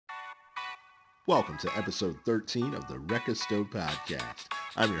Welcome to episode 13 of the Wreck Stove Podcast.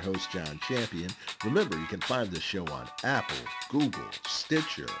 I'm your host, John Champion. Remember, you can find this show on Apple, Google,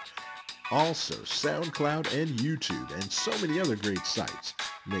 Stitcher, also SoundCloud and YouTube, and so many other great sites.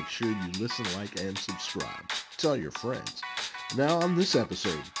 Make sure you listen, like, and subscribe. Tell your friends. Now, on this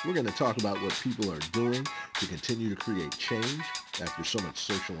episode, we're going to talk about what people are doing to continue to create change after so much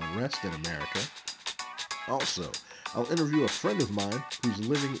social unrest in America. Also, I'll interview a friend of mine who's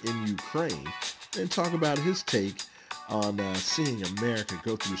living in Ukraine and talk about his take on seeing America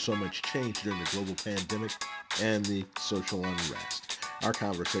go through so much change during the global pandemic and the social unrest. Our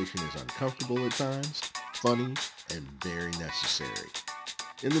conversation is uncomfortable at times, funny, and very necessary.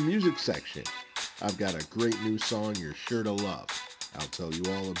 In the music section, I've got a great new song you're sure to love. I'll tell you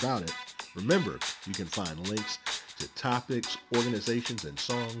all about it. Remember, you can find links to topics, organizations, and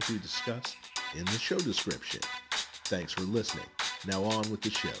songs we discuss in the show description. Thanks for listening. Now on with the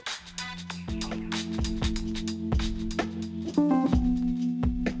show.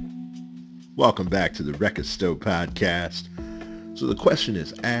 Welcome back to the Wreck Stove Podcast. So the question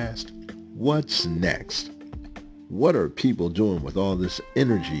is asked, what's next? What are people doing with all this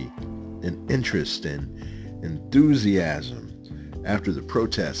energy and interest and enthusiasm after the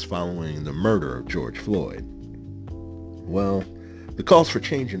protests following the murder of George Floyd? Well, the calls for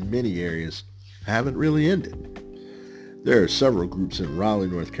change in many areas haven't really ended. There are several groups in Raleigh,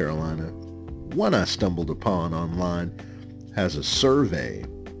 North Carolina. One I stumbled upon online has a survey,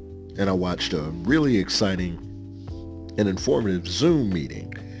 and I watched a really exciting and informative Zoom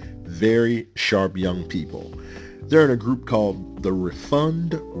meeting. Very sharp young people. They're in a group called the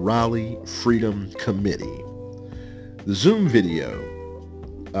Refund Raleigh Freedom Committee. The Zoom video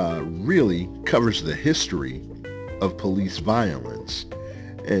really covers the history of police violence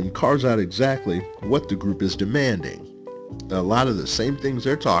and carves out exactly what the group is demanding. A lot of the same things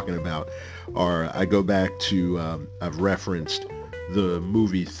they're talking about are, I go back to, I've referenced the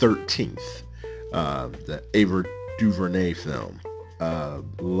movie 13th, the Ava DuVernay film. A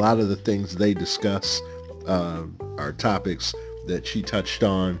lot of the things they discuss are topics that she touched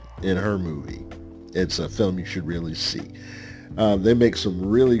on in her movie. It's a film you should really see. They make some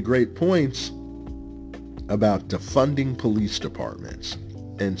really great points about defunding police departments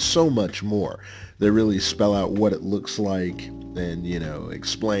and so much more. They really spell out what it looks like and,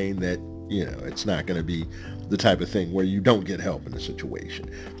 explain that, it's not going to be the type of thing where you don't get help in a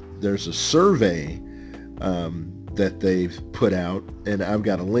situation. There's a survey that they've put out, and I've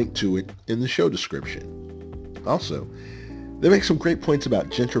got a link to it in the show description. Also, they make some great points about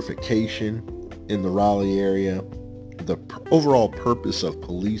gentrification in the Raleigh area, the overall purpose of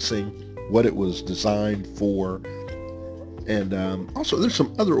policing, what it was designed for, and also there's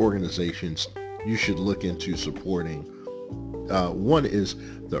some other organizations you should look into supporting. One is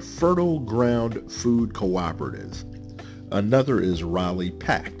the Fertile Ground Food Cooperative. Another is Raleigh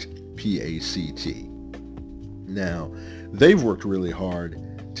PACT, P-A-C-T. Now, they've worked really hard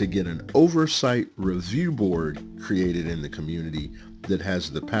to get an oversight review board created in the community that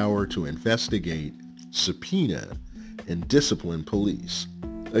has the power to investigate, subpoena, and discipline police.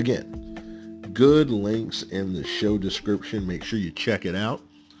 Again, good links in the show description. Make sure you check it out.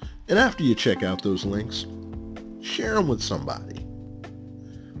 And after you check out those links, share them with somebody.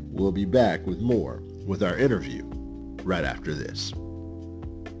 We'll be back with more with our interview right after this.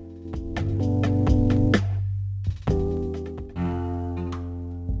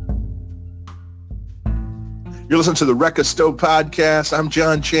 You're listening to the Wreck Stove Podcast. I'm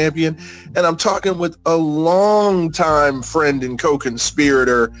John Champion, and I'm talking with a longtime friend and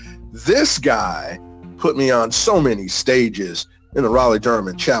co-conspirator. This guy put me on so many stages in the Raleigh-Durham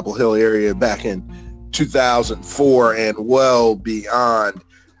and Chapel Hill area back in 2004 and well beyond.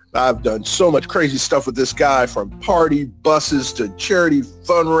 I've done so much crazy stuff with this guy, from party buses to charity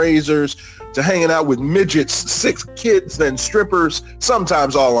fundraisers to hanging out with midgets, 6 kids, and strippers,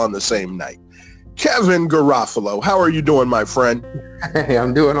 sometimes all on the same night. Kevin Garofalo, how are you doing, my friend? Hey,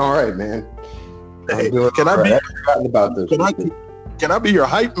 I'm doing all right, man. Hey, can I be your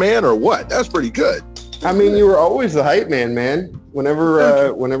hype man or what? That's pretty good. I mean, you were always the hype man, man. Whenever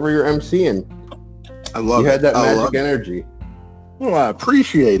you're emceeing, I love you had that I magic energy. Well, I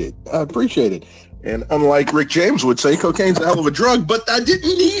appreciate it. And unlike Rick James would say, cocaine's a hell of a drug, but I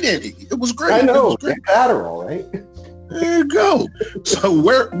didn't need any. It was great. I know. It's Adderall, right? There you go. So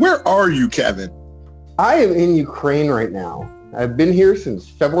where are you, Kevin? I am in Ukraine right now. I've been here since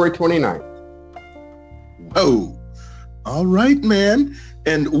February 29th. Whoa. All right, man.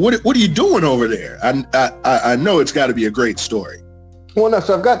 And what are you doing over there? I know it's got to be a great story. Well, no,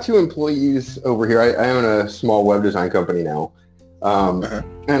 so I've got 2 employees over here. I own a small web design company now. Uh-huh.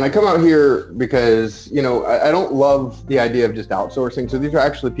 And I come out here because, I don't love the idea of just outsourcing. So these are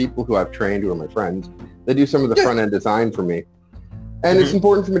actually people who I've trained who are my friends. They do some of the front end design for me. And it's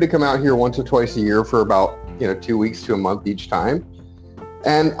important for me to come out here once or twice a year for about, 2 weeks to a month each time.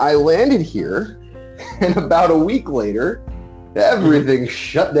 And I landed here, and about a week later, everything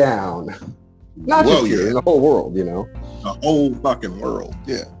shut down. Not just here, in the whole world, The whole fucking world,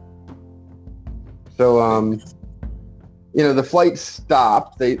 yeah. So, the flight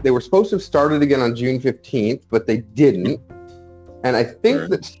stopped. They were supposed to have started again on June 15th, but they didn't. And I think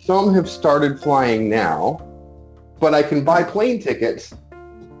that some have started flying now, but I can buy plane tickets.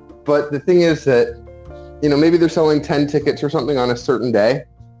 But the thing is that, maybe they're selling 10 tickets or something on a certain day,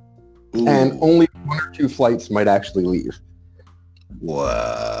 and only 1 or 2 flights might actually leave.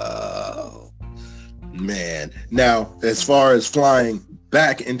 Wow. Man. Now, as far as flying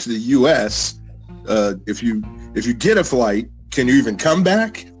back into the U.S., if you get a flight, can you even come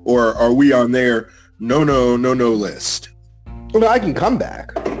back? Or are we on their no list? Well, I can come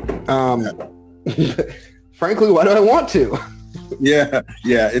back. Frankly, why do I want to? Yeah,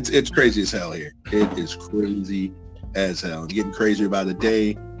 it's crazy as hell here. It is crazy as hell. It's getting crazier by the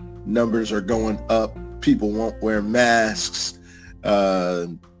day. Numbers are going up. People won't wear masks. There's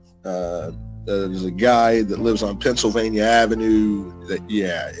a guy that lives on Pennsylvania Avenue.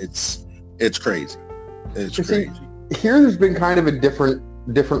 It's crazy. It's crazy. Here, there's been kind of a different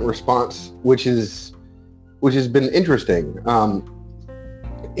response, which has been interesting.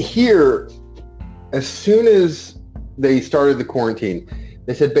 Here, as soon as they started the quarantine,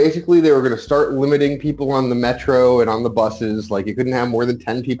 they said basically they were going to start limiting people on the metro and on the buses. Like, you couldn't have more than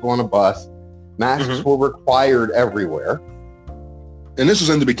 10 people on a bus. Masks were required everywhere. And this was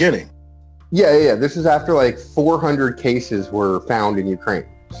in the beginning. Yeah. This is after like 400 cases were found in Ukraine.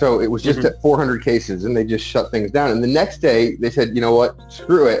 So it was just at 400 cases, and they just shut things down. And the next day they said, you know what,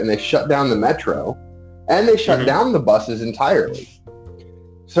 screw it. And they shut down the metro, and they shut down the buses entirely.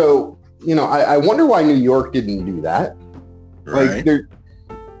 So, I wonder why New York didn't do that. Right. Like,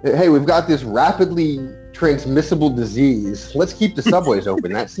 hey, we've got this rapidly transmissible disease. Let's keep the subways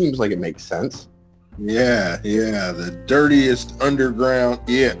open. That seems like it makes sense. Yeah. The dirtiest underground.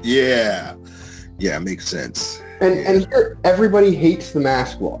 Yeah, makes sense. And here, everybody hates the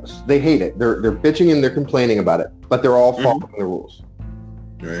mask laws. They hate it. They're bitching and they're complaining about it, but they're all following the rules.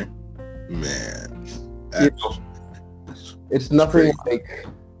 Right, man. It's nothing like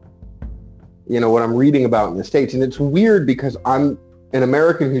what I'm reading about in the States, and it's weird because I'm an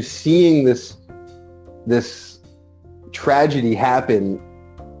American who's seeing this tragedy happen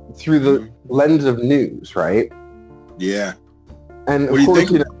through the lens of news, right? Yeah. And what of course,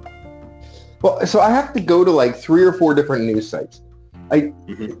 do you think? Well, so I have to go to like 3 or 4 different news sites. I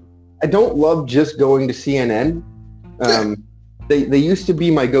don't love just going to CNN. They used to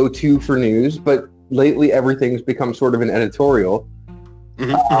be my go-to for news, but lately everything's become sort of an editorial.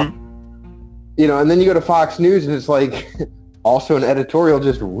 And then you go to Fox News and it's like also an editorial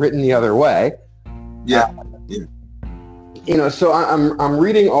just written the other way. So I'm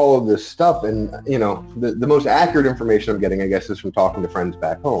reading all of this stuff, and the most accurate information I'm getting, I guess, is from talking to friends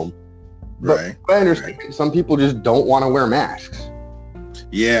back home. But I understand some people just don't want to wear masks.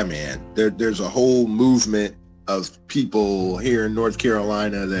 Yeah, man. There's a whole movement of people here in North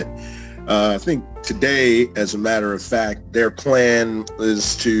Carolina that I think today, as a matter of fact, their plan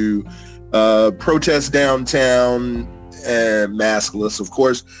is to protest downtown, maskless, of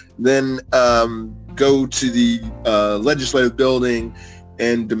course, then go to the legislative building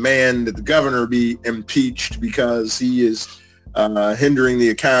and demand that the governor be impeached because he is hindering the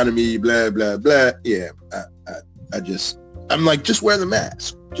economy, blah, blah, blah. Yeah, I'm like, just wear the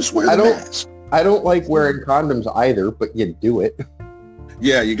mask. Just wear the mask. I don't like wearing condoms either, but you do it.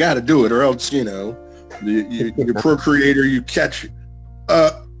 Yeah, you got to do it, or else, your procreator, you catch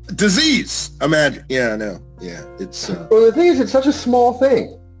disease. Imagine. Yeah, I know. Yeah, it's... well, the thing is, it's such a small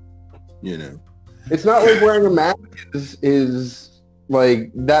thing. It's not like wearing a mask is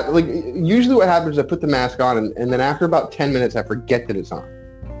like that. Like, usually what happens is I put the mask on, and then after about 10 minutes, I forget that it's on.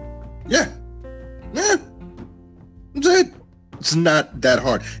 Yeah. That's it. It's not that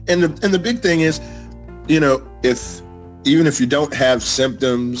hard. And the big thing is, even if you don't have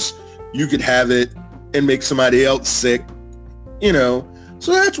symptoms, you could have it and make somebody else sick,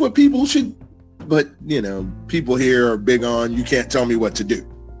 so that's what people should, but, people here are big on, you can't tell me what to do,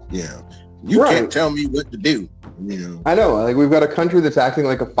 you can't tell me what to do, I know, like, we've got a country that's acting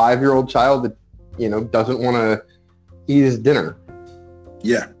like a 5-year-old child that, doesn't want to eat his dinner.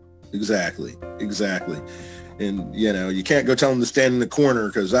 Yeah, exactly. And, you can't go tell them to stand in the corner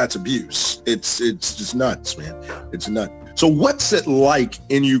because that's abuse. It's just nuts, man. It's nuts. So what's it like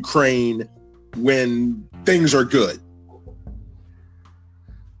in Ukraine when things are good?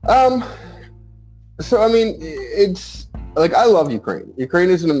 So I mean, it's like, I love Ukraine. Ukraine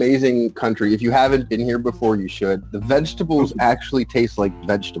is an amazing country. If you haven't been here before, you should. The vegetables actually taste like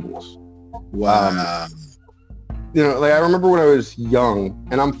vegetables. Wow. You know, like, I remember when I was young,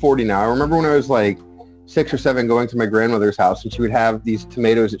 and I'm 40 now. I remember when I was like 6 or 7 going to my grandmother's house, and she would have these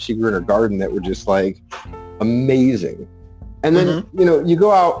tomatoes that she grew in her garden that were just like amazing. And then, you know, you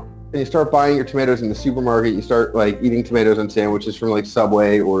go out and you start buying your tomatoes in the supermarket. You start like eating tomatoes on sandwiches from like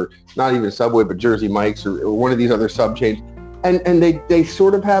Subway, or not even Subway, but Jersey Mike's, or one of these other sub chains. And they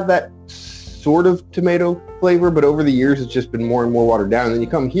sort of have that sort of tomato flavor, but over the years it's just been more and more watered down. And then you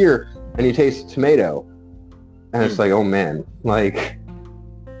come here and you taste tomato, and it's like, oh man, like,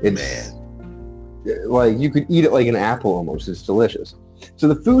 it's like you could eat it like an apple almost. It's delicious. So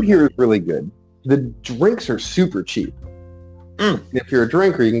the food here is really good. The drinks are super cheap. If you're a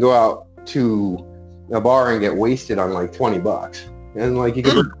drinker, you can go out to a bar and get wasted on like $20, and like you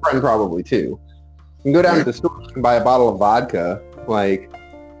can bring a friend probably too. You can go down to the store and buy a bottle of vodka, like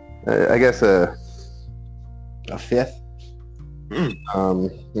I guess a fifth.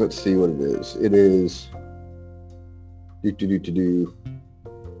 Let's see what it is. It is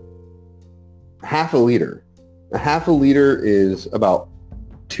half a liter. A half a liter is about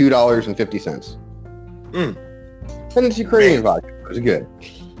 $2.50. And it's Ukrainian vodka. It's good.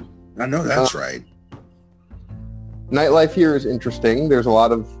 I know that's right. Nightlife here is interesting. There's a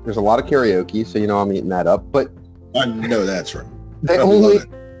lot of karaoke, so you know I'm eating that up. But I know that's right.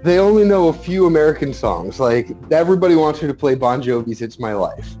 They only know a few American songs. Like, everybody wants you to play Bon Jovi's "It's My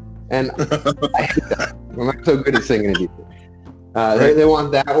Life," and I hate that. I'm not so good at singing it either. They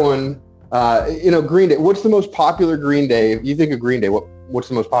want that one. You know, Green Day. What's the most popular Green Day? If you think of Green Day, what's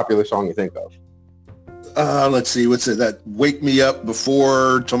the most popular song you think of? Let's see. What's it? That "Wake Me Up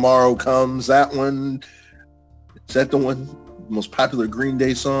Before Tomorrow Comes." That one. Is that the one? Most popular Green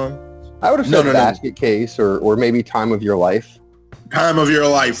Day song? I would have said Basket Case, or maybe Time of Your Life. Time of Your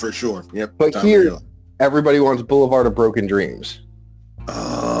Life for sure. Yep. But here, everybody wants Boulevard of Broken Dreams.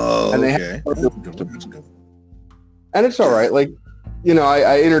 Oh, and okay. And it's all right. Like, you know,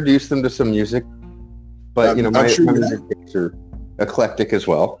 I introduced them to some music, but you know, my music tastes are eclectic as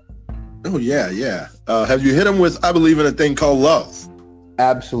well. Oh yeah, yeah. Have you hit them with "I Believe in a Thing Called Love"?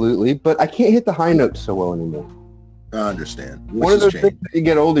 Absolutely, but I can't hit the high notes so well anymore. I understand. One of those things that you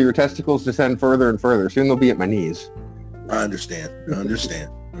get older, your testicles descend further and further. Soon they'll be at my knees. I understand.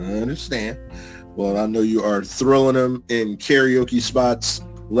 Well, I know you are thrilling them in karaoke spots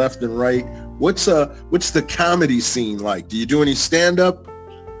left and right. What's the comedy scene like? Do you do any stand-up?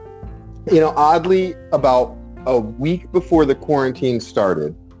 You know, oddly, about a week before the quarantine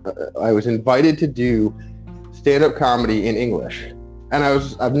started, I was invited to do stand-up comedy in English, and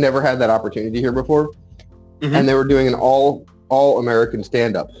I've never had that opportunity here before. And they were doing an all American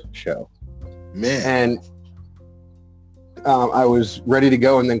stand-up show. Man. And I was ready to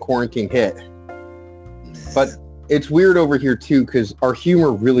go, and then quarantine hit. Man. But it's weird over here too, because our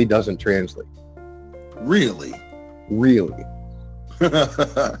humor really doesn't translate. Really? Like,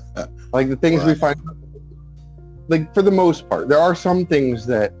 the things we find, like, for the most part, there are some things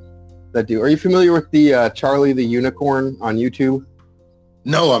that do. Are you familiar with the Charlie the Unicorn on YouTube?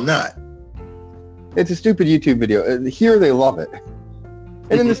 No, I'm not. It's a stupid YouTube video. Here they love it,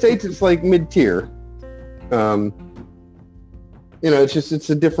 and in the States it's like mid-tier. You know, it's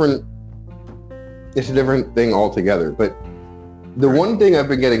a different thing altogether. But the one thing I've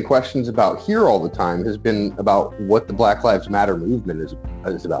been getting questions about here all the time has been about what the Black Lives Matter movement is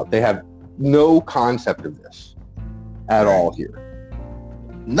about. They have no concept of this at all here.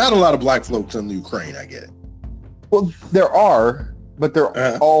 Not a lot of black folks in the Ukraine, I get it. Well, there are. But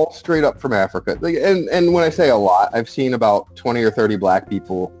they're all straight up from Africa. Like, and when I say a lot, I've seen about 20 or 30 black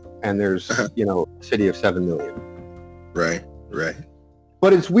people, and there's, you know, a city of 7 million. Right.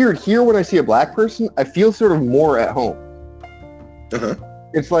 But it's weird. Here, when I see a black person, I feel sort of more at home.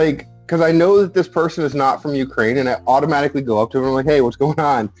 It's like, because I know that this person is not from Ukraine, and I automatically go up to them and I'm like, hey, what's going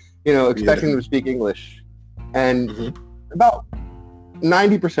on? You know, expecting them to speak English. And about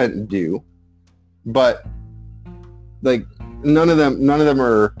 90% do. But, like, none of them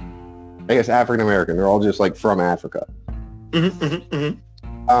are, I guess, African American. They're all just like from Africa. You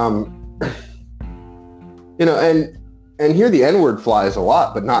know, and here the N-word flies a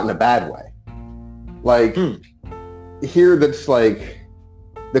lot, but not in a bad way. Like, here that's like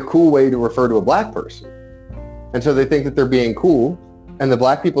the cool way to refer to a black person. And so they think that they're being cool, and the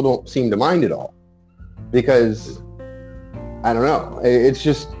black people don't seem to mind at all. Because, I don't know. It's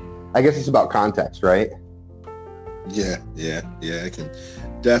just, I guess it's about context, right? Yeah, it can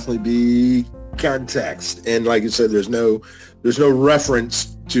definitely be context. And like you said, there's no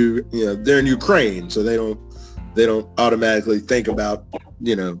reference to, they're in Ukraine, so they don't automatically think about,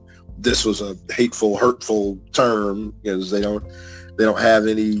 this was a hateful, hurtful term, because they don't have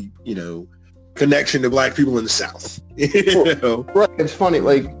any, connection to black people in the South. Right. It's funny.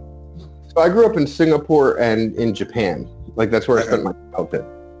 Like, so I grew up in Singapore and in Japan. Like, that's where I spent my childhood.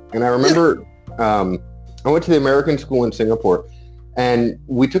 And I remember, I went to the American school in Singapore, and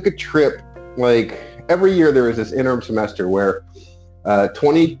we took a trip. Like, every year there was this interim semester where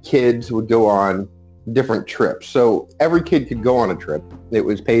 20 kids would go on different trips. So every kid could go on a trip. It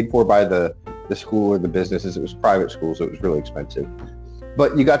was paid for by the school or the businesses. It was private school, so it was really expensive.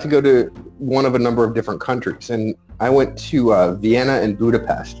 But you got to go to one of a number of different countries. And I went to Vienna and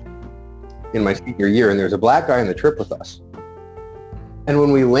Budapest in my senior year, and there's a black guy on the trip with us. And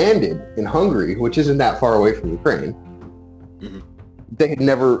when we landed in Hungary, which isn't that far away from Ukraine, they had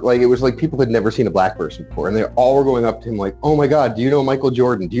never, like, it was like people had never seen a black person before. And they all were going up to him like, oh my God, do you know Michael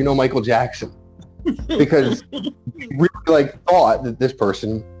Jordan? Do you know Michael Jackson? Because we really, like, thought that this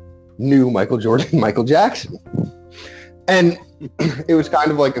person knew Michael Jordan and Michael Jackson. And it was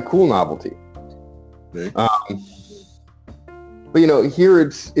kind of like a cool novelty. Okay. But, here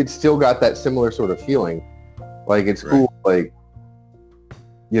it's still got that similar sort of feeling. Like, it's cool, like,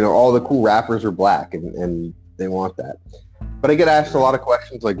 all the cool rappers are black, and they want that. But I get asked a lot of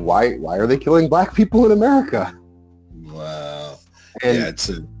questions like, why are they killing black people in America? Wow. And yeah, it's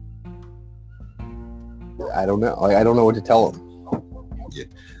I don't know. I don't know what to tell them. Yeah,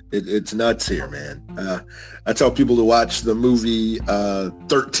 it's nuts here, man. I tell people to watch the movie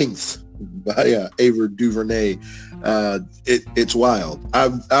 13th by Ava DuVernay. It's wild.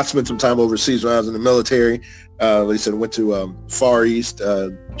 I've spent some time overseas when I was in the military. Like I said, went to Far East.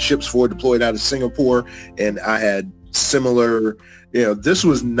 Ships forward deployed out of Singapore, and I had similar. This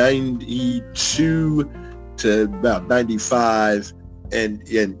was 92 to about 95,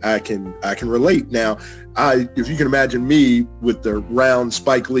 and I can relate now. If you can imagine me with the round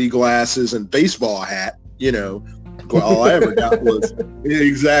Spike Lee glasses and baseball hat, all I ever got was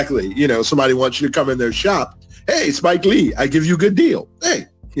exactly. Somebody wants you to come in their shop. Hey, Spike Lee, I give you a good deal. Hey,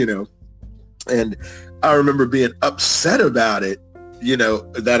 and I remember being upset about it,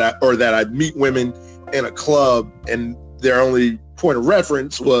 that I'd meet women in a club and their only point of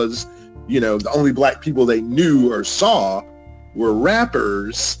reference was, the only black people they knew or saw were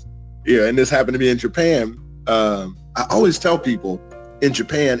rappers. And this happened to me in Japan. I always tell people in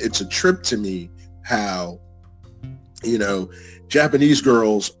Japan, it's a trip to me how, Japanese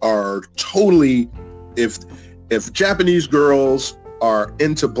girls are totally, if Japanese girls are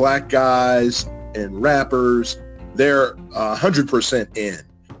into black guys and rappers, they're 100% in.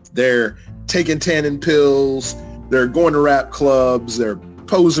 They're taking tannin pills, they're going to rap clubs, they're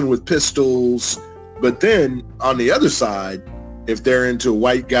posing with pistols. But then on the other side, if they're into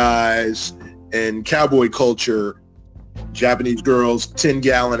white guys and cowboy culture, Japanese girls,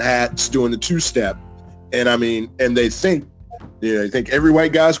 10-gallon hats doing the two-step. And and they think every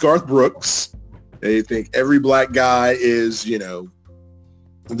white guy's Garth Brooks. They think every black guy is, the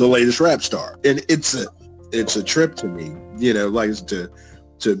latest rap star. And it's a trip to me, like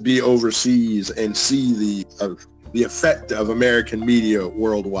to be overseas and see the effect of American media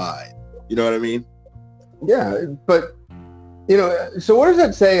worldwide. You know what I mean? Yeah, but so what does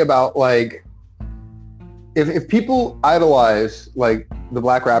that say about, like, if people idolize, like, the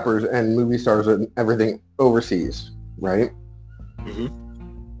black rappers and movie stars and everything overseas, right? Mm-hmm.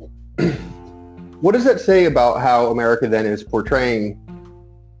 What does that say about how America then is portraying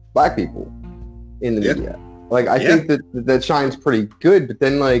black people in the media? Like, I think that shines pretty good, but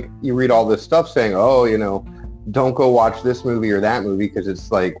then, like, you read all this stuff saying, oh, don't go watch this movie or that movie because it's,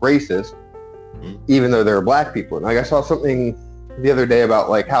 like, racist, even though there are black people. And, like, I saw something the other day about,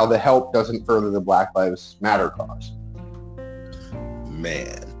 like, how the help doesn't further the Black Lives Matter cause.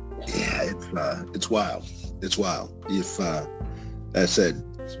 Man, yeah, it's wild. It's wild. If I said,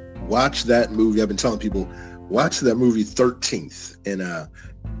 watch that movie. I've been telling people, watch that movie 13th. And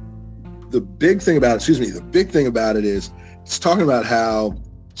the big thing about it is it's talking about how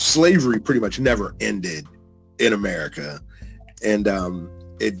slavery pretty much never ended in America. And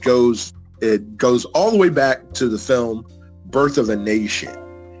it goes all the way back to the film Birth of a Nation.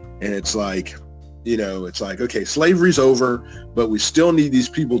 And it's like, okay, slavery's over, but we still need these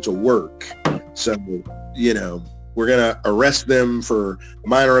people to work. So, we're going to arrest them for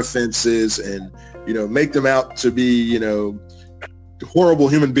minor offenses and, make them out to be, horrible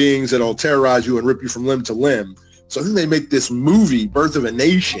human beings that'll terrorize you and rip you from limb to limb. So then they make this movie, Birth of a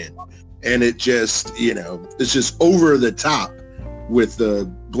Nation, and it just, it's just over the top with the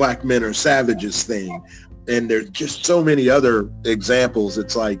black men are savages thing. And there's just so many other examples.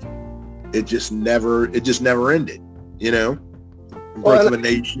 It's like, it just never ended, Birth of a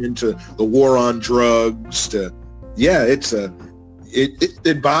Nation to the war on drugs to,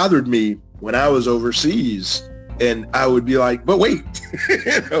 it bothered me when I was overseas, and I would be like, but wait,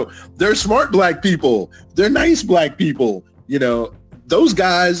 they're smart black people. They're nice black people, those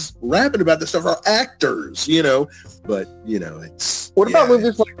guys rapping about this stuff are actors, but it's. What about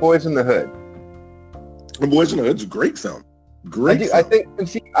movies like Boys in the Hood? Boys in the Hood's a great film. I think,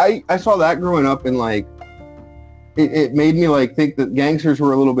 see, I saw that growing up, and like, it made me like think that gangsters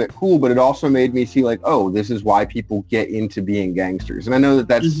were a little bit cool, but it also made me see like, oh, this is why people get into being gangsters. And I know that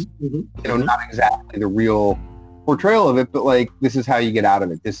that's, not exactly the real portrayal of it, but like, this is how you get out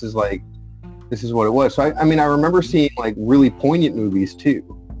of it. This is what it was. So I remember seeing like really poignant movies too.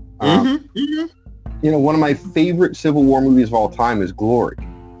 One of my favorite Civil War movies of all time is Glory.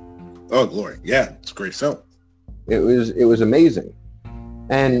 Oh, Glory. Yeah. It's a great film. It was amazing.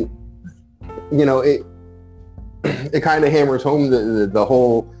 And, it kind of hammers home the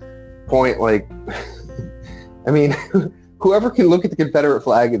whole point. Like, whoever can look at the Confederate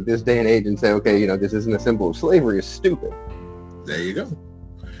flag at this day and age and say, okay, this isn't a symbol of slavery is stupid. There you go.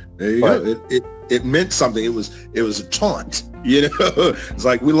 Go. It meant something. It was a taunt. It's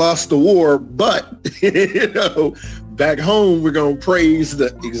like, we lost the war, but back home we're gonna praise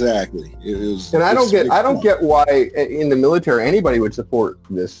exactly. And I don't get why in the military anybody would support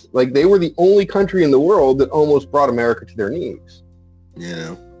this. Like, they were the only country in the world that almost brought America to their knees.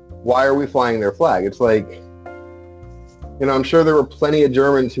 Why are we flying their flag? It's like, I'm sure there were plenty of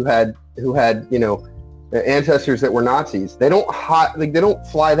Germans who had ancestors that were Nazis. They don't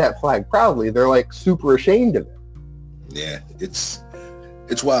fly that flag proudly. They're like super ashamed of it. Yeah, it's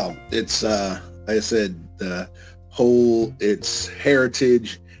wild. It's like I said, the whole it's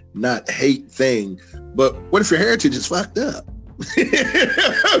heritage, not hate thing. But what if your heritage is fucked up?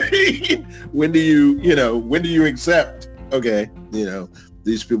 When do you accept, okay,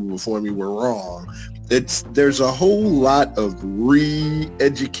 these people before me were wrong? There's a whole lot of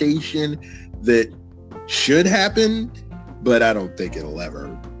re-education that should happen, but I don't think it'll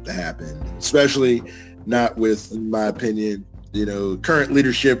ever happen, especially not with, in my opinion, current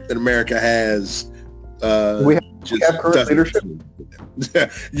leadership that America has. We have current leadership.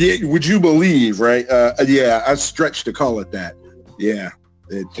 Yeah, would you believe, right? I stretch to call it that. Yeah,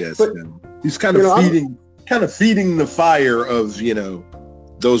 it just he's kind of feeding the fire of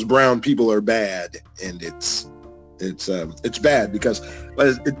those brown people are bad, and it's bad because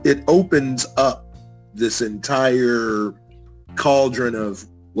it opens up this entire cauldron of,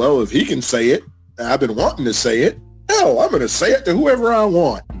 well, if he can say it, I've been wanting to say it, hell, I'm going to say it to whoever I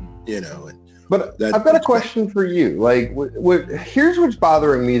want, But I've got a question for you. Like, here's what's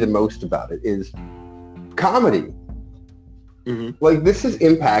bothering me the most about it is comedy. Like, this has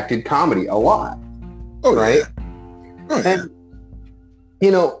impacted comedy a lot. Oh, right? Yeah. Oh, yeah.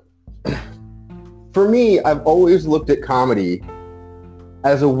 And, for me, I've always looked at comedy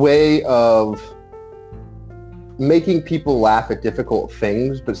as a way of making people laugh at difficult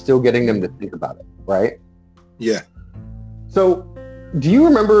things, but still getting them to think about it, right? Yeah. So, do you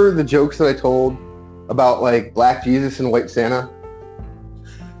remember the jokes that I told about, like, Black Jesus and White Santa?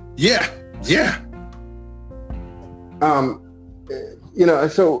 Yeah.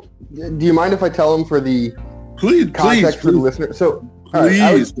 So, do you mind if I tell them for the context for the listener? So,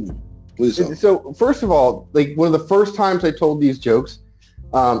 please. So, first of all, like, one of the first times I told these jokes,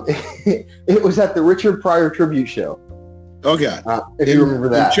 it was at the Richard Pryor tribute show. Okay. If you remember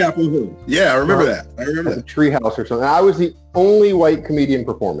that. In Chapel Hill. Yeah, I remember that. I remember that. The Treehouse or something. I was the only white comedian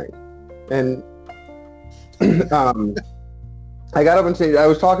performing. And I got up and said, I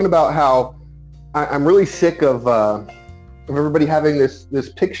was talking about how I'm really sick of everybody having this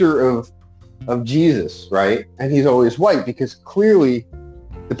picture of Jesus, right? And he's always white, because clearly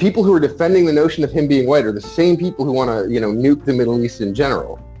the people who are defending the notion of him being white are the same people who want to, nuke the Middle East in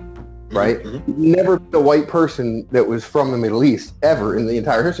general, right? Mm-hmm. Never been a white person that was from the Middle East ever in the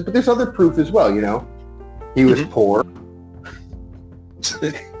entire history. But there's other proof as well, He was poor,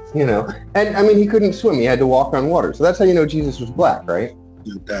 And, I mean, he couldn't swim. He had to walk on water. So that's how you know Jesus was black, right?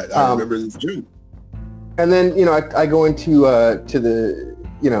 I remember this too. And then, I go into to the,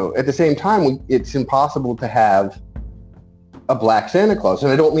 at the same time, it's impossible to have a black Santa Claus.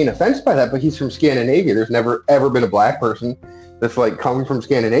 And I don't mean offense by that, but he's from Scandinavia. There's never, ever been a black person that's, like, come from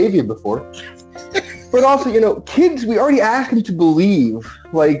Scandinavia before. But also, you know, kids, we already asked them to believe,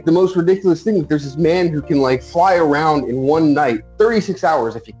 like, the most ridiculous thing. There's this man who can, like, fly around in one night, 36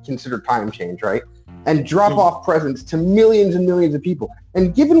 hours if you consider time change, right? And drop off presents to millions and millions of people.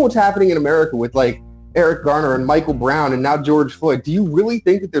 And given what's happening in America with, like, Eric Garner and Michael Brown and now George Floyd, do you really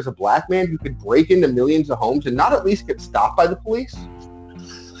think that there's a black man who could break into millions of homes and not at least get stopped by the police?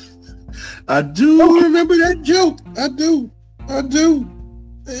 I do remember that joke. I do.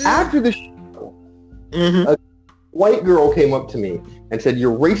 Yeah. After the show, a white girl came up to me and said,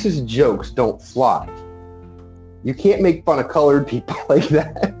 "Your racist jokes don't fly. You can't make fun of colored people like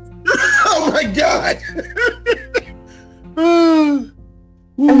that." Oh my God.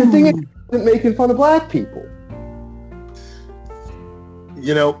 And the thing is, isn't making fun of black people.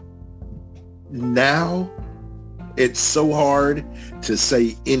 You know, now it's so hard to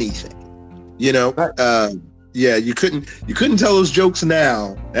say anything. You know, yeah, you couldn't tell those jokes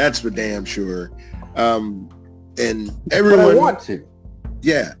now. That's for damn sure. And everyone, but I want to.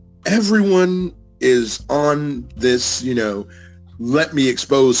 Yeah, everyone is on this. You know, let me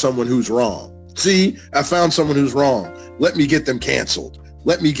expose someone who's wrong. See, I found someone who's wrong. Let me get them canceled.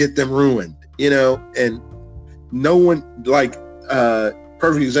 Let me get them ruined. You know, and no one, like,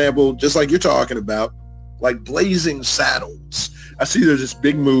 perfect example, just like you're talking about, like Blazing Saddles. I see there's this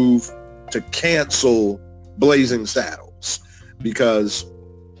big move to cancel Blazing Saddles because,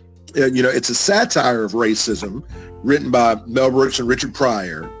 you know, it's a satire of racism written by Mel Brooks and Richard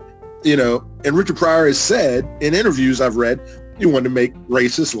Pryor, you know, and Richard Pryor has said in interviews I've read, you want to make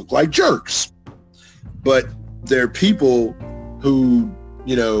racists look like jerks. But there are people who,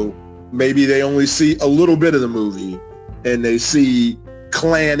 you know, maybe they only see a little bit of the movie and they see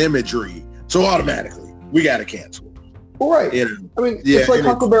Klan imagery. So automatically, we got to cancel. Well, right. You know, I mean, it's like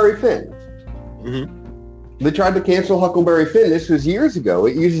Huckleberry Finn. They tried to cancel Huckleberry Finn. This was years ago.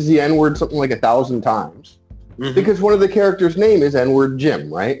 It uses the N-word something like 1,000 times because one of the characters' name is N-word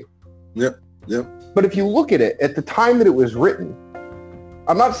Jim, right? Yep. But if you look at it, at the time that it was written,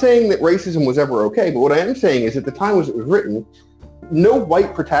 I'm not saying that racism was ever okay, but what I am saying is at the time it was written, no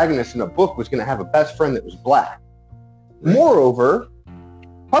white protagonist in a book was going to have a best friend that was black. Right. Moreover,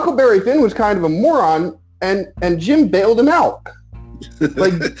 Huckleberry Finn was kind of a moron, and Jim bailed him out.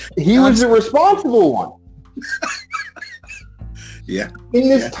 Like, he was the responsible one. Yeah. In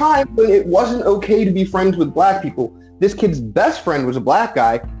this time when it wasn't okay to be friends with black people, this kid's best friend was a black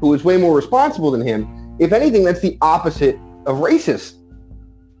guy who was way more responsible than him. If anything, that's the opposite of racist.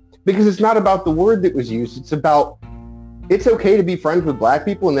 Because it's not about the word that was used. It's about, it's okay to be friends with black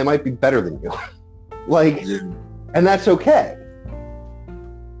people and they might be better than you. Like, and that's okay.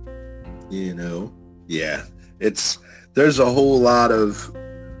 You know, yeah. There's a whole lot of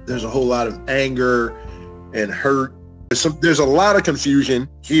anger and hurt. There's a lot of confusion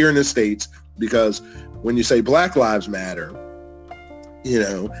here in the States because when you say Black Lives Matter, you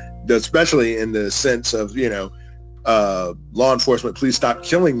know, especially in the sense of, you know, law enforcement, please stop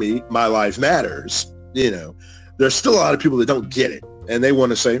killing me, my life matters. You know, there's still a lot of people that don't get it and they want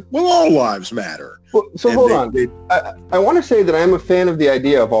to say, well, all lives matter. Well, so and hold on. I want to say that I'm a fan of the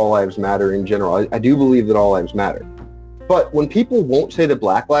idea of all lives matter in general. I do believe that all lives matter. But when people won't say that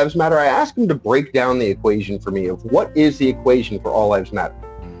Black Lives Matter, I ask them to break down the equation for me of what is the equation for all lives matter.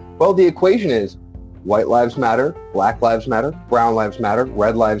 Well, the equation is white lives matter, black lives matter, brown lives matter,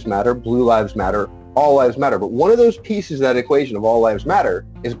 red lives matter, blue lives matter, all lives matter. But one of those pieces of that equation of all lives matter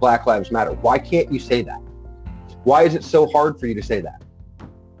is Black Lives Matter. Why can't you say that? Why is it so hard for you to say that?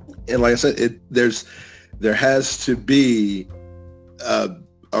 And like I said, there has to be a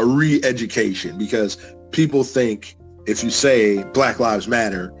re-education because people think if you say Black Lives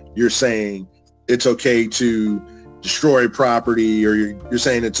Matter, you're saying it's okay to destroy property or you're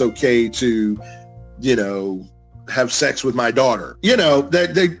saying it's okay to, you know, have sex with my daughter. You know,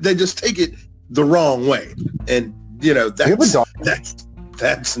 they just take it the wrong way. And, you know,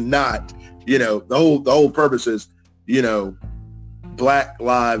 that's not, you know, the whole purpose is, you know, Black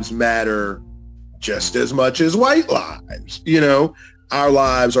Lives Matter just as much as white lives. You know, our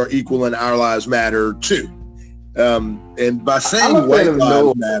lives are equal and our lives matter too. And by saying white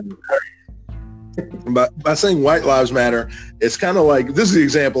lives matter, by saying white lives matter, it's kind of like, this is the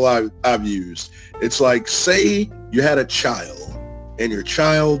example I've used. It's like, say you had a child and your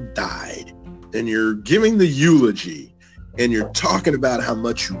child died and you're giving the eulogy and you're talking about how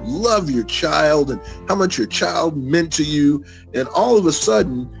much you love your child and how much your child meant to you. And all of a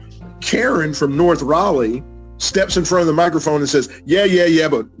sudden, Karen from North Raleigh steps in front of the microphone and says, yeah,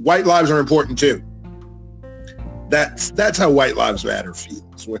 but white lives are important too. That's how white lives matter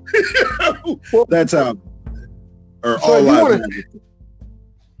feels. That's how, or so all lives matter.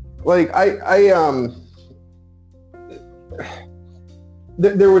 Like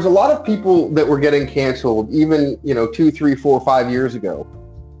there was a lot of people that were getting canceled even, 2, 3, 4, 5 years ago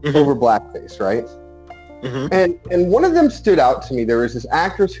over blackface, right? And one of them stood out to me. There was this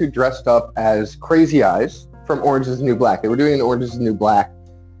actress who dressed up as Crazy Eyes from Orange is the New Black. They were doing an Orange is the New Black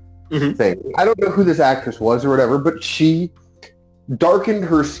thing. I don't know who this actress was or whatever, but she darkened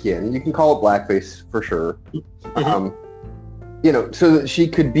her skin. You can call it blackface for sure. So that she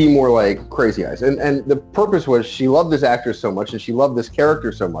could be more like Crazy Eyes. And the purpose was she loved this actress so much and she loved this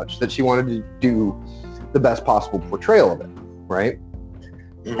character so much that she wanted to do the best possible portrayal of it, right?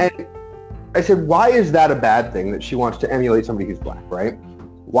 And I said, why is that a bad thing that she wants to emulate somebody who's black, right?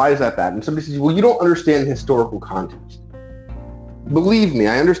 Why is that bad? And somebody says, well, you don't understand historical context. Believe me,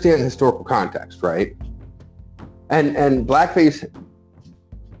 I understand historical context, right? And blackface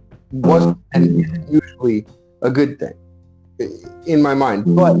wasn't and isn't usually a good thing in my mind.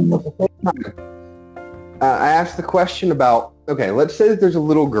 But at the same time, I asked the question about, okay, let's say that there's a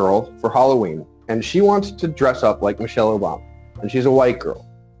little girl for Halloween and she wants to dress up like Michelle Obama and she's a white girl.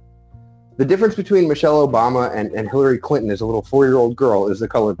 The difference between Michelle Obama and Hillary Clinton as a little 4-year-old girl is the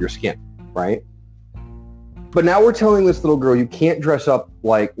color of your skin, right? But now we're telling this little girl you can't dress up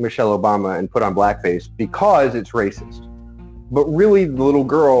like Michelle Obama and put on blackface because it's racist. But really, the little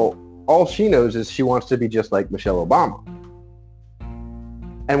girl, all she knows is she wants to be just like Michelle Obama.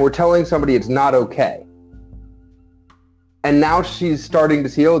 And we're telling somebody it's not okay. And now she's starting to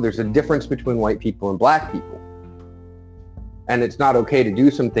see, oh, there's a difference between white people and black people. And it's not okay to do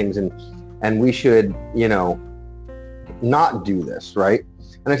some things and we should, not do this, right?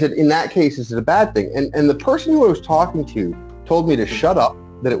 And I said, in that case, this is a bad thing. And the person who I was talking to told me to shut up,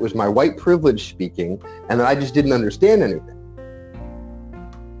 that it was my white privilege speaking, and that I just didn't understand anything.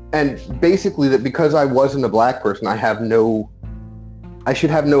 And basically that because I wasn't a black person, I should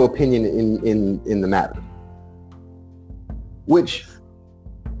have no opinion in the matter. Which,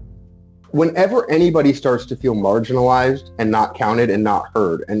 whenever anybody starts to feel marginalized and not counted and not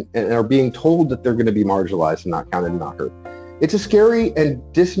heard and are being told that they're going to be marginalized and not counted and not heard, it's a scary and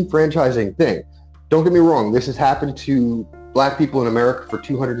disenfranchising thing. Don't get me wrong. This has happened to black people in America for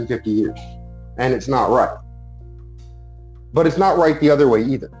 250 years, and it's not right. But it's not right the other way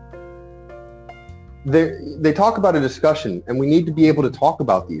either. They talk about a discussion, and we need to be able to talk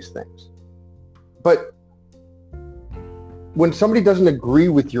about these things. But when somebody doesn't agree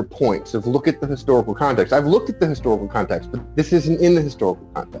with your points of look at the historical context, I've looked at the historical context, but this isn't in the historical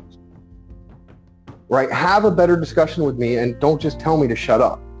context. Right? Have a better discussion with me and don't just tell me to shut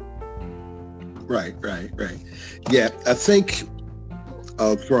up. Right. Yeah, I think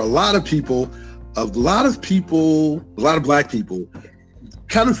for a lot of black people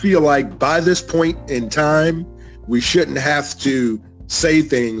kind of feel like by this point in time, we shouldn't have to say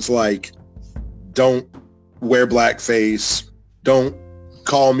things like, don't wear blackface, don't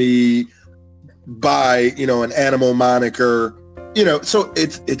call me by, an animal moniker, so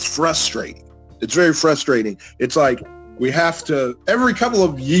it's frustrating. It's very frustrating. It's like we have to, every couple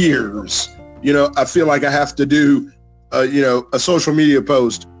of years, I feel like I have to do, a social media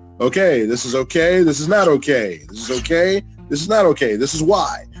post. Okay, this is okay. This is not okay. This is okay. This is not okay. This is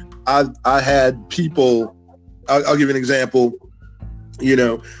why. I had people, I'll give you an example,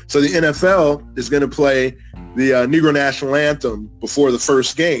 so the NFL is going to play the Negro National Anthem before the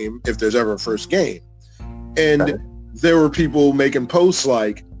first game, if there's ever a first game. And there were people making posts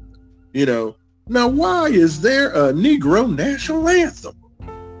like, now why is there a Negro National Anthem?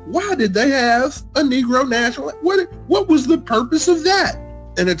 Why did they have a Negro National? What was the purpose of that?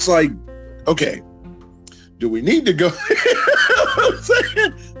 And it's like, okay, do we need to go?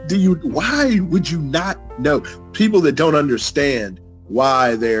 Why would you not know? People that don't understand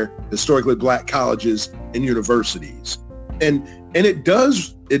why they're historically black colleges and universities. And it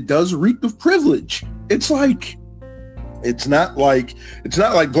does reek of privilege. It's not like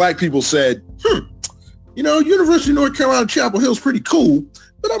black people said, University of North Carolina, Chapel Hill's pretty cool,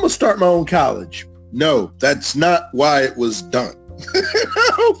 but I'm gonna start my own college. No, that's not why it was done.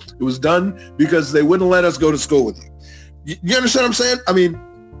 It was done because they wouldn't let us go to school with you. You understand what I'm saying? I mean,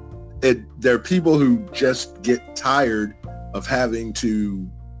 there are people who just get tired of having to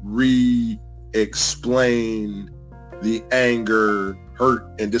re-explain the anger, hurt,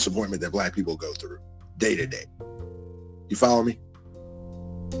 and disappointment that black people go through day to day. You follow me?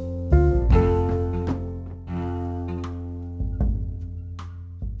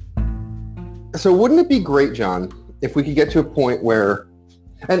 So wouldn't it be great, John, if we could get to a point where,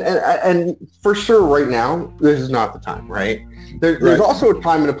 and for sure right now, this is not the time, right? There's also a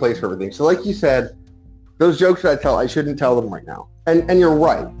time and a place for everything. So like you said, those jokes that I tell, I shouldn't tell them right now. And you're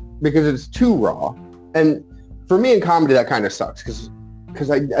right. because it's too raw. And for me in comedy, that kind of sucks because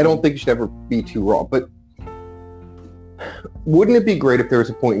I don't think it should ever be too raw. But wouldn't it be great if there was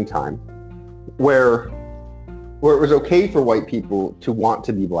a point in time where it was okay for white people to want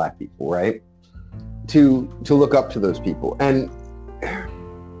to be black people, right? To look up to those people. And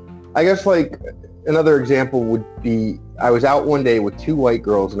I guess like another example would be, I was out one day with two white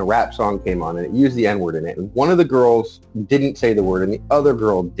girls and a rap song came on and it used the N-word in it. And one of the girls didn't say the word and the other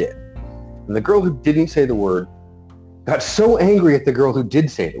girl did. And the girl who didn't say the word got so angry at the girl who did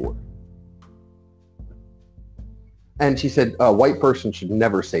say the word. And she said, a white person should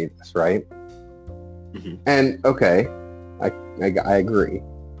never say this, right? Mm-hmm. And okay, I agree.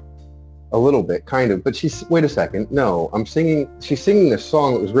 A little bit, kind of. But wait a second. No, she's singing this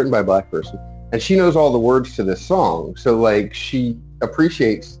song that was written by a black person. And she knows all the words to this song. So like she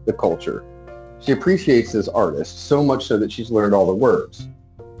appreciates the culture. She appreciates this artist so much so that she's learned all the words.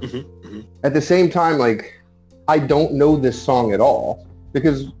 Mm-hmm. Mm-hmm. At the same time, like I don't know this song at all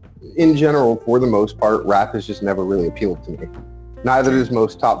because in general, for the most part, rap has just never really appealed to me. Neither does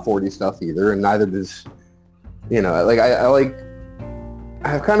most top 40 stuff either. And neither does, like I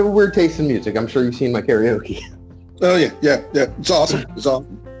have kind of a weird taste in music. I'm sure you've seen my karaoke. Oh yeah. It's awesome. It's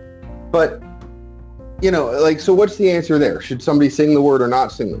awesome. But, so what's the answer there? Should somebody sing the word or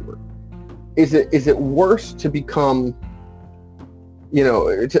not sing the word? Is it worse to become,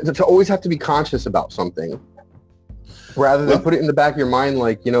 to always have to be conscious about something rather than put it in the back of your mind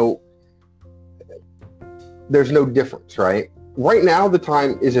like, there's no difference, right? Right now, the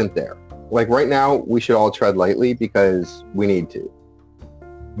time isn't there. Like right now, we should all tread lightly because we need to.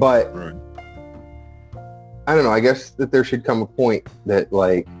 But right. I don't know. I guess that there should come a point that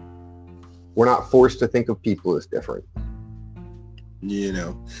like we're not forced to think of people as different.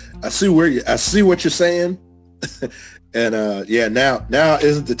 I see what you're saying, and now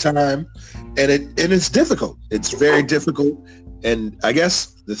isn't the time, and it's difficult. It's very difficult, and I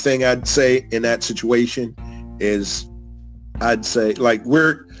guess the thing I'd say in that situation is, I'd say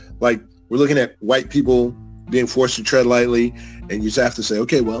we're looking at white people being forced to tread lightly, and you just have to say,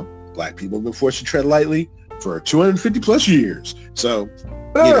 okay, well, black people have been forced to tread lightly for 250 plus years. So,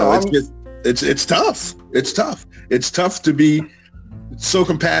 it's tough. It's tough. It's tough to be so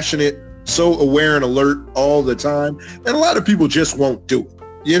compassionate, so aware and alert all the time. And a lot of people just won't do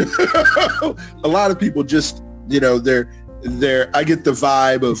it. A lot of people just, they're, I get the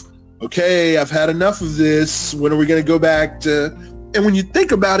vibe of, okay, I've had enough of this. When are we going to go back to, and when you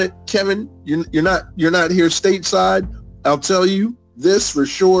think about it, Kevin, you're not here stateside. I'll tell you this for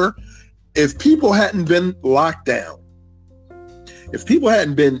sure. If people hadn't been locked down, if people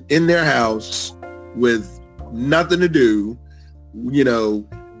hadn't been in their house with nothing to do,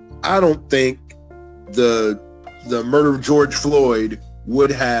 I don't think the murder of George Floyd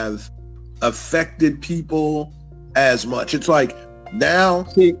would have affected people as much. It's like now,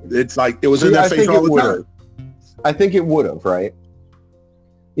 it's like it was in their face all the time. I think it would have, right?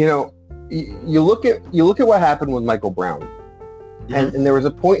 You look at what happened with Michael Brown, mm-hmm. and there was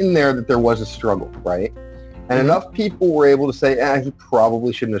a point in there that there was a struggle, right? And mm-hmm. enough people were able to say, he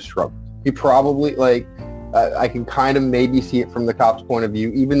probably shouldn't have struggled. He probably, I can kind of maybe see it from the cop's point of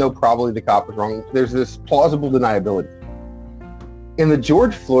view, even though probably the cop was wrong. There's this plausible deniability. In the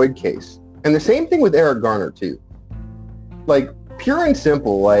George Floyd case, and the same thing with Eric Garner too, pure and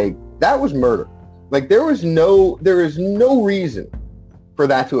simple, that was murder. There is no reason for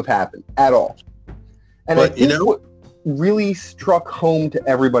that to have happened at all. And I think what really struck home to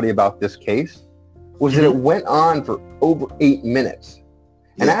everybody about this case was that it went on for over 8 minutes.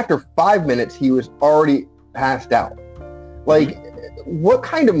 And after 5 minutes, he was already passed out. What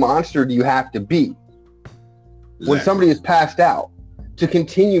kind of monster do you have to be when somebody is passed out to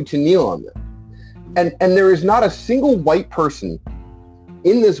continue to kneel on them? And there is not a single white person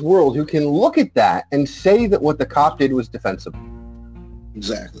in this world who can look at that and say that what the cop did was defensible.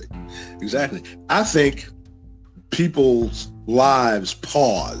 Exactly. I think people's lives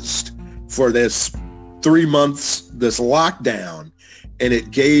paused for this 3 months, this lockdown, and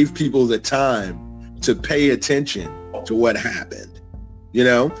it gave people the time to pay attention to what happened,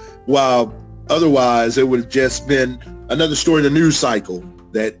 while otherwise it would have just been another story in the news cycle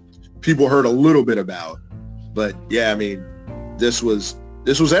that people heard a little bit about. But this was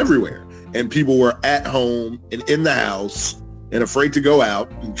everywhere, and people were at home and in the house and afraid to go out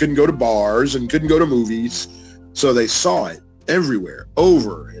and couldn't go to bars and couldn't go to movies. So they saw it everywhere,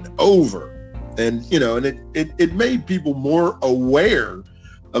 over and over. And, and it made people more aware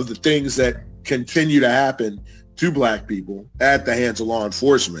of the things that continue to happen to black people at the hands of law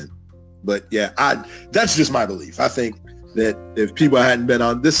enforcement. But that's just my belief. I think that if people hadn't been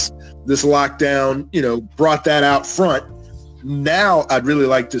on this lockdown, brought that out front. Now I'd really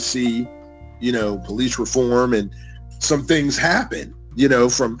like to see, police reform and some things happen,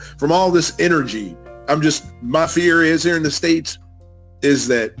 from all this energy. My fear is here in the States is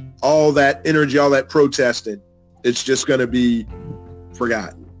that all that energy, all that protesting, it's just going to be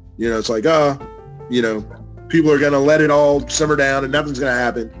forgotten. It's like, people are going to let it all simmer down and nothing's going to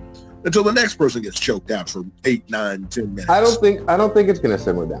happen until the next person gets choked out for 8, 9, 10 minutes. I don't think it's going to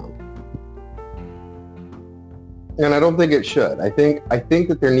simmer down. And I don't think it should. I think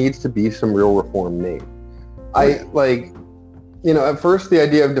that there needs to be some real reform made. At first the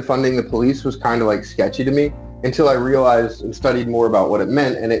idea of defunding the police was kind of like sketchy to me until I realized and studied more about what it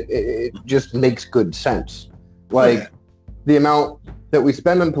meant, and it just makes good sense. The amount that we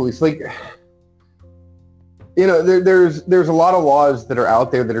spend on police, there's a lot of laws that are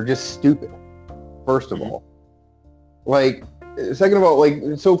out there that are just stupid, first of all. Second of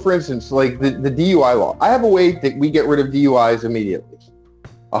all, so for instance, the DUI law. I have a way that we get rid of DUIs immediately.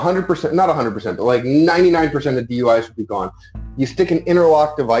 100%, not 100%, but 99% of DUIs would be gone. You stick an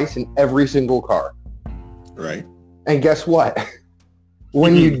interlock device in every single car. Right. And guess what?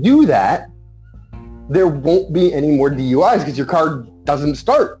 When you do that, there won't be any more DUIs because your car doesn't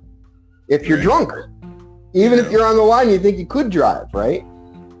start if you're drunk. Even if you're on the line, you think you could drive, right?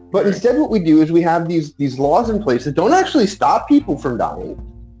 But instead what we do is we have these laws in place that don't actually stop people from dying.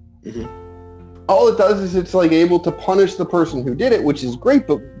 All it does is it's able to punish the person who did it, which is great,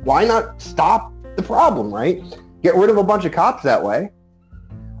 but why not stop the problem, right? Get rid of a bunch of cops that way.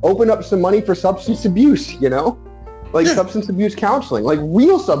 Open up some money for substance abuse, substance abuse counseling,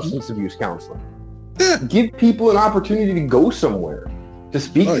 real substance abuse counseling. Give people an opportunity to go somewhere, to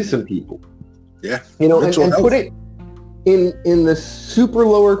speak to some people. Yeah. And put it in the super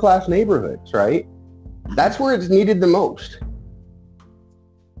lower class neighborhoods, right? That's where it's needed the most.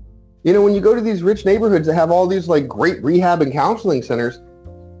 When you go to these rich neighborhoods that have all these great rehab and counseling centers,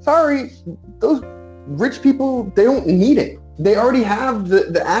 sorry, those rich people, they don't need it. They already have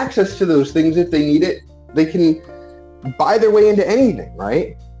the access to those things. If they need it, they can buy their way into anything,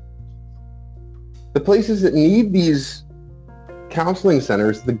 right? The places that need these counseling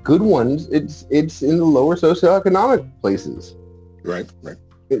centers, the good ones, it's in the lower socioeconomic places. Right.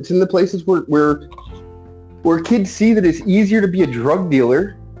 It's in the places where kids see that it's easier to be a drug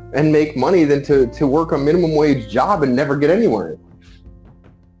dealer and make money than to work a minimum wage job and never get anywhere.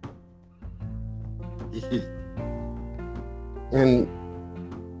 And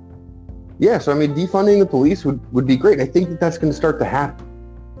so defunding the police would be great. I think that's going to start to happen,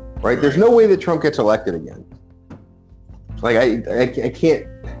 right? There's no way that Trump gets elected again. I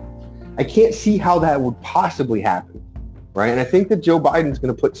can't see how that would possibly happen, right? And I think that Joe Biden's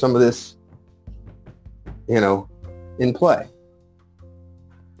going to put some of this, in play.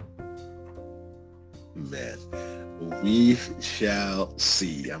 Man, we shall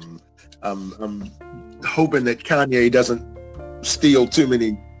see. I'm hoping that Kanye doesn't steal too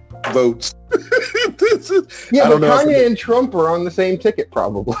many votes. Kanye and Trump are on the same ticket,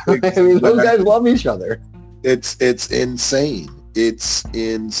 probably. Those guys love each other. It's insane. It's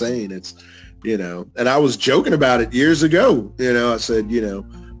insane. It's, and I was joking about it years ago. I said,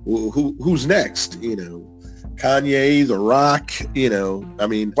 who's next? Kanye, The Rock.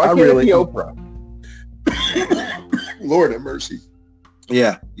 Why can't it be Oprah? Lord have mercy.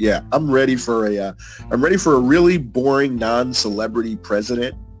 Yeah. I'm ready for a really boring non-celebrity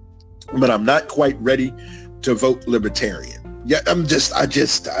president, but I'm not quite ready to vote libertarian. Yeah, I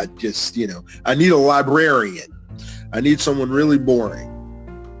need a librarian. I need someone really boring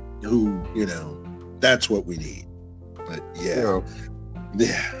who, that's what we need. But yeah,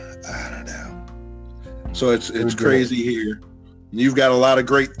 I don't know. So it's crazy here. You've got a lot of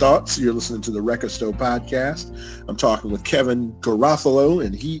great thoughts. You're listening to the Rekisto podcast. I'm talking with Kevin Garofalo,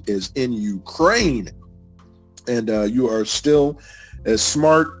 and he is in Ukraine. And you are still as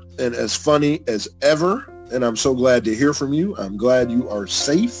smart and as funny as ever. And I'm so glad to hear from you. I'm glad you are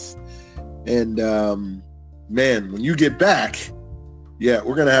safe. And man, when you get back, we're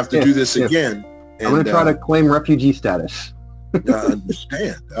going to have to do this again. And, I'm going to try to claim refugee status. I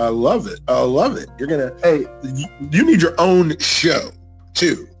understand. I love it. You're gonna. Hey, you need your own show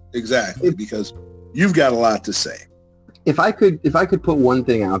too. Exactly, because you've got a lot to say. If I could put one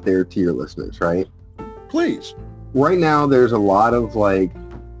thing out there to your listeners, right? Please. Right now, there's a lot of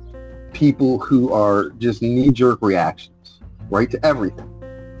people who are just knee-jerk reactions, right, to everything.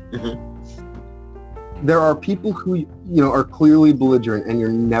 There are people who are clearly belligerent, and you're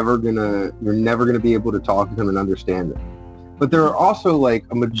never gonna be able to talk to them and understand them. But there are also like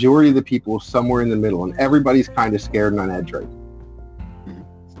a majority of the people somewhere in the middle, and everybody's kind of scared and on edge right now.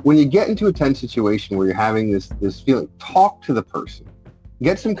 When you get into a tense situation where you're having this feeling, talk to the person.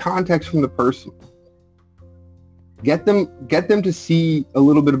 Get some context from the person. Get them to see a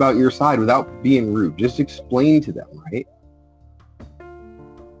little bit about your side without being rude. Just explain to them, right?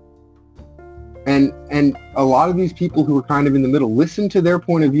 And a lot of these people who are kind of in the middle, listen to their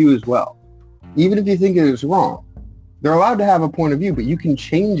point of view as well. Even if you think it is wrong, they're allowed to have a point of view, but you can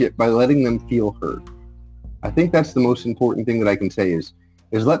change it by letting them feel heard. I think that's the most important thing that I can say is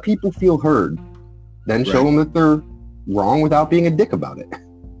let people feel heard, then show them that they're wrong without being a dick about it.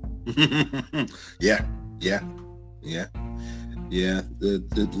 Yeah.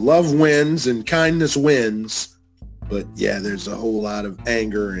 The love wins and kindness wins, but yeah, there's a whole lot of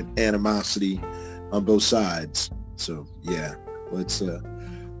anger and animosity on both sides. So yeah, let's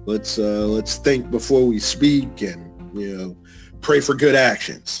think before we speak, and pray for good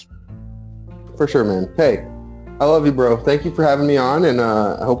actions. For sure, man. Hey, I love you, bro. Thank you for having me on, and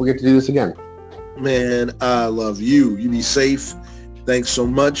I hope we get to do this again. Man, I love you. You be safe. Thanks so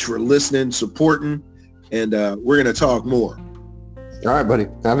much for listening, supporting, and we're going to talk more. All right, buddy.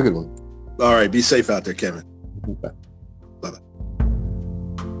 Have a good one. All right. Be safe out there, Kevin. Bye. Bye-bye.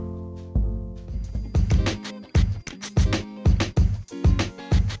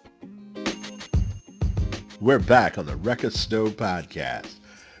 We're back on the Rekka Stove podcast.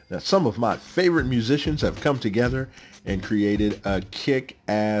 Now, some of my favorite musicians have come together and created a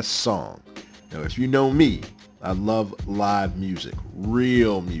kick-ass song. Now, if you know me, I love live music,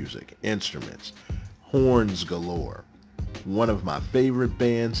 real music, instruments, horns galore. One of my favorite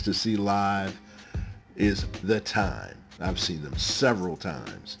bands to see live is The Time. I've seen them several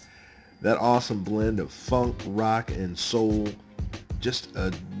times. That awesome blend of funk, rock, and soul. Just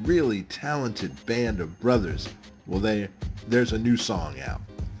a really talented band of brothers. Well, there's a new song out.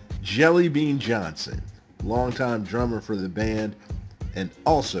 Jellybean Johnson, longtime drummer for the band and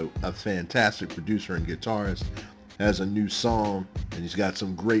also a fantastic producer and guitarist, has a new song, and he's got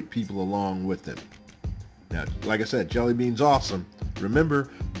some great people along with him. Now, like I said, Jellybean's awesome. Remember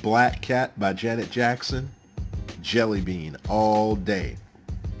Black Cat by Janet Jackson? Jellybean all day.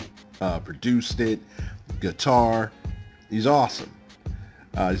 Produced it, guitar. He's awesome.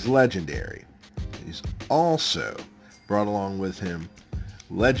 He's legendary. He's also brought along with him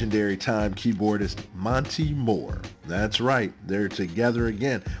legendary Time keyboardist Monty Moore. That's right, they're together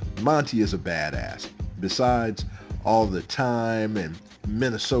again. Monty is a badass. Besides all the Time and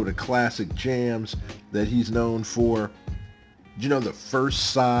Minnesota classic jams that he's known for, do you know the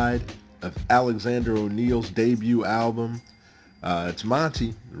first side of Alexander O'Neal's debut album? It's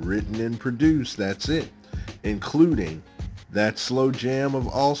Monty, written and produced, that's it, including that slow jam of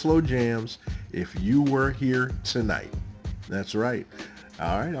all slow jams, If You Were Here Tonight. That's right.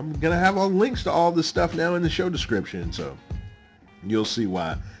 All right, I'm going to have all links to all this stuff now in the show description, so you'll see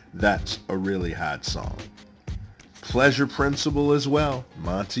why that's a really hot song. Pleasure Principle as well.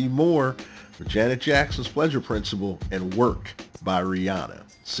 Monty Moore for Janet Jackson's Pleasure Principle and Work by Rihanna.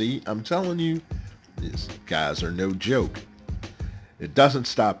 See, I'm telling you, these guys are no joke. It doesn't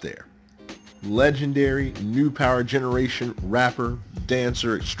stop there. Legendary new power generation rapper,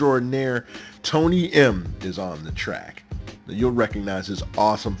 dancer extraordinaire Tony M is on the track. Now, you'll recognize his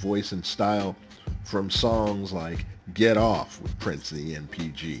awesome voice and style from songs like Get Off with Prince and the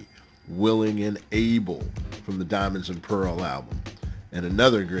NPG, Willing and Able from the Diamonds and Pearl album, and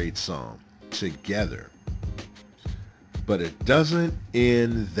another great song, Together. But it doesn't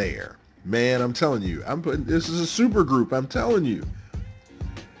end there. Man, I'm telling you, this is a super group, I'm telling you.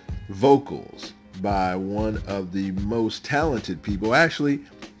 Vocals by one of the most talented people. Actually,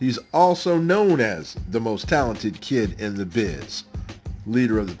 he's also known as the most talented kid in the biz.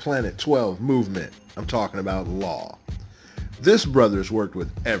 Leader of the Planet 12 movement. I'm talking about Law. This brother's worked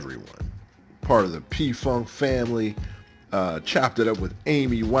with everyone. Part of the P-Funk family. Chopped it up with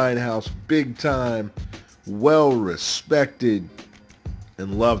Amy Winehouse big time. Well respected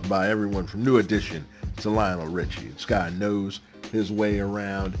and loved by everyone from New Edition to Lionel Richie. This guy knows his way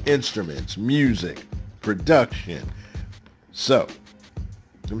around instruments, music, production. So,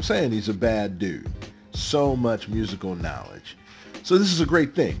 I'm saying he's a bad dude. So much musical knowledge. So this is a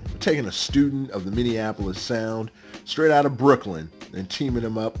great thing. We're taking a student of the Minneapolis sound straight out of Brooklyn and teaming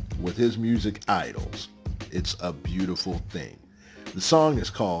him up with his music idols. It's a beautiful thing. The song is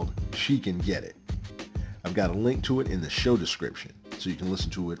called She Can Get It. I've got a link to it in the show description so you can listen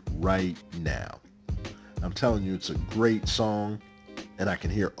to it right now. I'm telling you, it's a great song, and I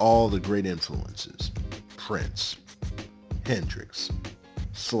can hear all the great influences. Prince, Hendrix,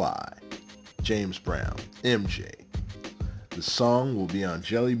 Sly, James Brown, MJ. The song will be on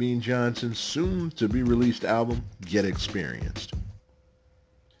Jellybean Johnson's soon-to-be-released album, Get Experienced.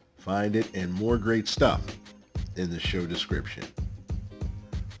 Find it and more great stuff in the show description.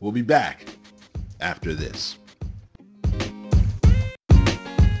 We'll be back after this.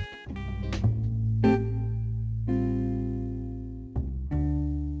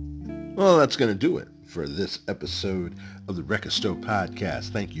 Well, that's going to do it for this episode of the Record Store Podcast.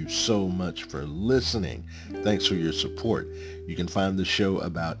 Thank you so much for listening. Thanks for your support. You can find the show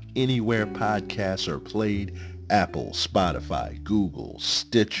about anywhere podcasts are played: Apple, Spotify, Google,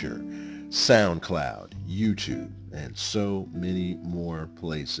 Stitcher, SoundCloud, YouTube, and so many more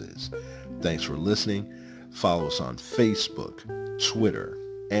places. Thanks for listening. Follow us on Facebook, Twitter,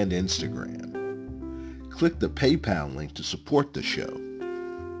 and Instagram. Click the PayPal link to support the show.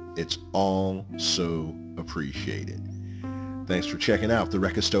 It's all so appreciated. Thanks for checking out the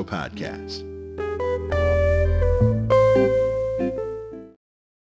Record Store Podcast.